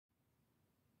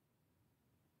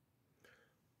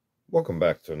Welcome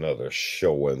back to another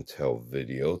show and tell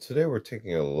video. Today we're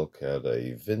taking a look at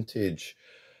a vintage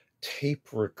tape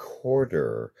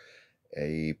recorder,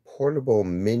 a portable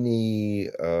mini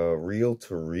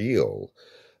reel-to-reel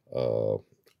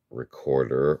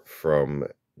recorder from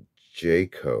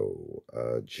JECO,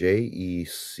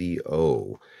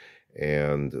 JECO.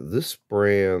 And this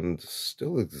brand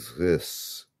still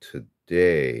exists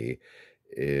today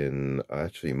in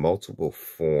actually multiple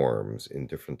forms in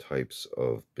different types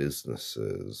of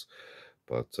businesses.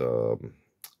 But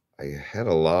I had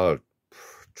a lot of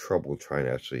trouble trying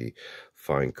to actually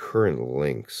find current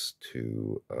links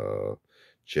to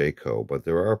JECO, but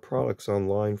there are products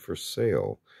online for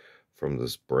sale from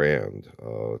this brand,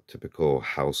 typical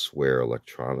houseware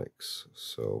electronics.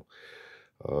 So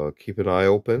keep an eye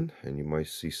open, and you might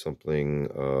see something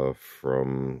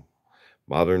from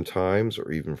modern times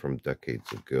or even from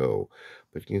decades ago.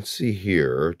 But you can see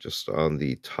here, just on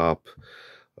the top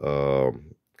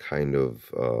kind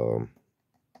of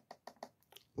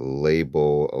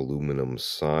label aluminum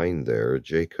sign there,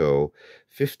 JECO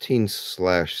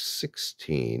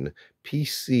 15/16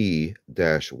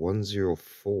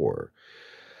 PC-104.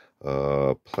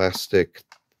 Plastic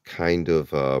kind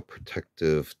of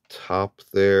protective top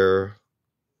there,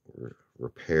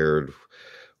 repaired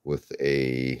with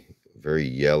a very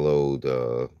yellowed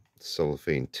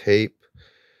cellophane tape.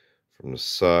 From the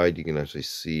side, you can actually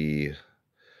see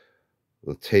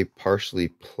the tape partially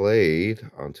played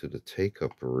onto the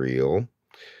take-up reel.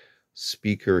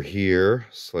 Speaker here,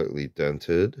 slightly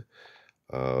dented.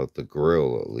 The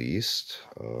grill, at least.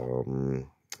 And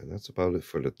that's about it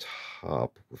for the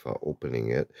top without opening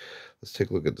it. Let's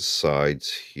take a look at the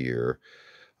sides here.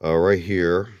 Right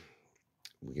here,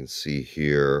 we can see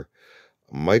here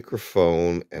a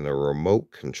microphone and a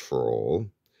remote control.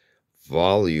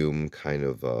 Volume kind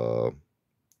of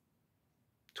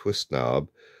twist knob.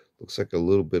 Looks like a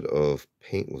little bit of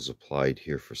paint was applied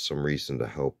here for some reason to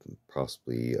help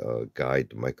possibly guide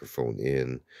the microphone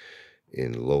in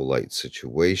low light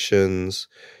situations.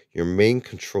 Your main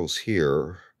controls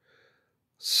here,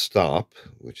 stop,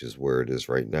 which is where it is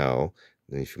right now.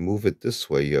 And if you move it this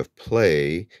way, you have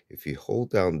play. If you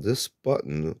hold down this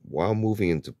button while moving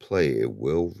into play, it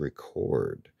will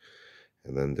record.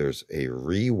 And then there's a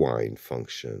rewind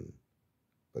function,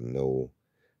 but no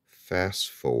fast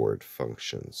forward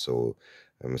function. So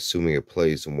I'm assuming it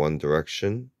plays in one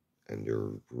direction and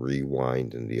you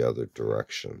rewind in the other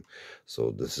direction.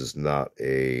 So this is not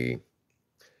a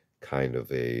kind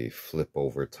of a flip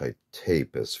over type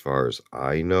tape as far as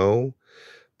I know,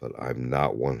 but I'm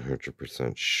not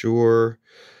 100% sure.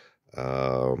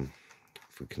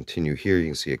 If we continue here, you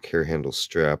can see a care handle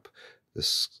strap.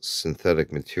 This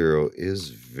synthetic material is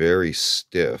very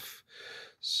stiff,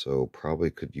 so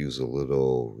probably could use a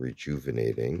little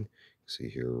rejuvenating. See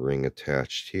here, ring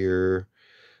attached here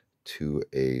to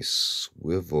a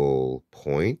swivel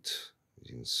point.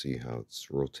 You can see how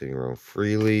it's rotating around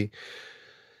freely.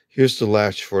 Here's the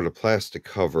latch for the plastic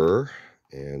cover,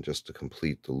 and just to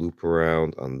complete the loop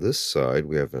around on this side,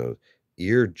 we have an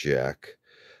ear jack,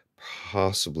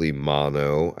 possibly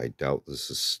mono. I doubt this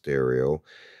is stereo.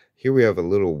 Here we have a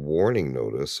little warning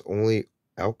notice. Only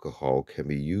alcohol can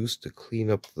be used to clean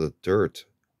up the dirt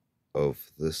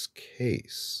of this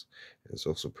case. It's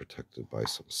also protected by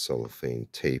some cellophane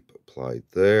tape applied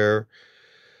there.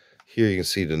 Here you can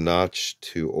see the notch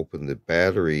to open the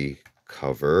battery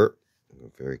cover.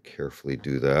 I'll very carefully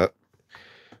do that.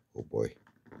 Oh boy.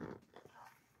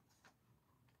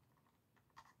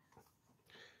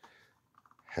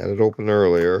 Had it open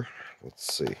earlier.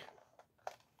 Let's see.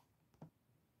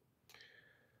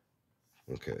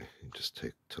 Okay, just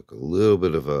took a little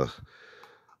bit of a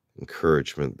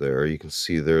encouragement there. You can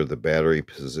see there the battery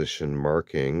position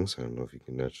markings. I don't know if you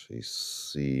can actually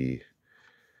see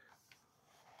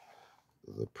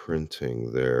the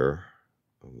printing there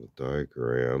on the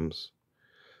diagrams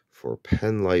for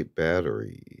pen light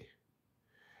battery.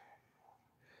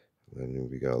 And then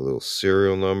we got a little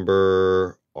serial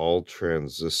number, all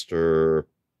transistor,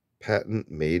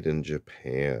 patent made in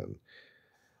Japan.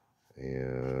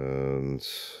 And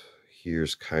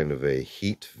here's kind of a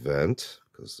heat vent,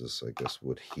 because this, I guess,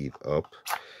 would heat up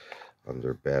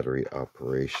under battery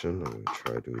operation. I'm going to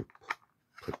try to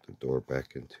put the door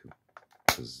back into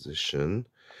position.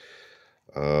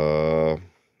 The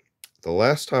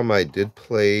last time I did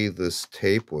play this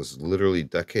tape was literally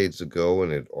decades ago,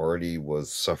 and it already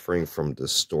was suffering from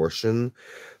distortion.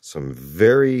 So I'm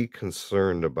very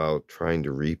concerned about trying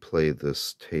to replay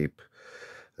this tape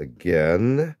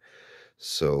again.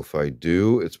 So if I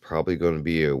do, it's probably going to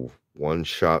be a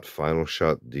one-shot, final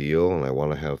shot deal, and I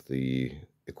want to have the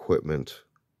equipment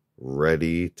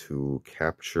ready to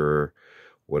capture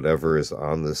whatever is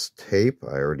on this tape.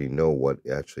 I already know what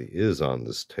actually is on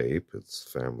this tape. It's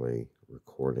family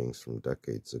recordings from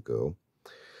decades ago.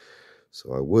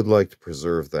 So I would like to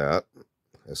preserve that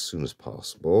as soon as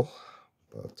possible.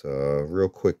 But real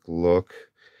quick look.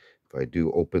 If I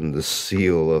do open the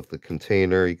seal of the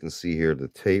container, you can see here the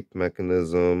tape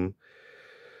mechanism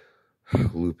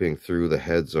looping through the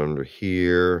heads under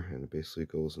here, and it basically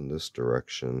goes in this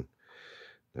direction.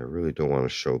 I really don't want to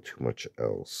show too much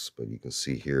else, but you can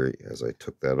see here as I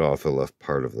took that off, I left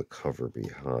part of the cover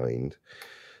behind.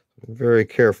 Very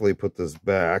carefully put this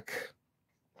back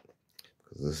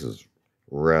because this is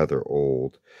rather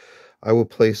old. I will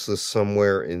place this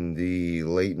somewhere in the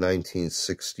late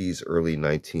 1960s, early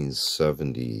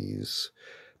 1970s,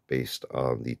 based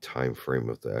on the time frame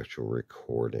of the actual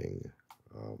recording.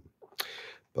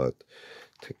 But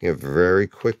taking a very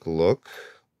quick look,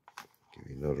 give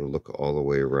you another look all the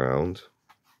way around,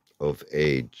 of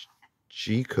a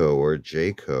JECO or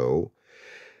JECO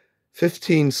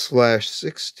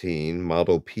 15/16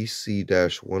 model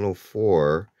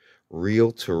PC-104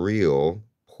 reel-to-reel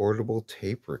portable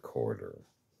tape recorder.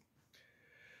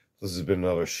 This has been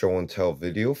another show and tell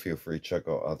video. Feel free to check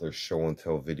out other show and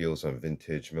tell videos on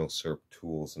vintage milk syrup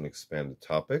tools and expanded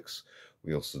topics.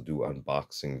 We also do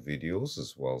unboxing videos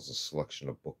as well as a selection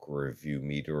of book review,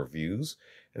 media reviews,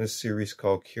 and a series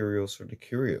called Curios for the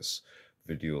Curious,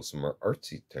 videos on more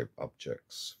artsy type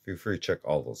objects. Feel free to check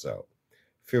all those out.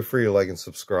 Feel free to like and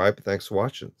subscribe. Thanks for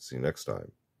watching. See you next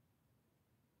time.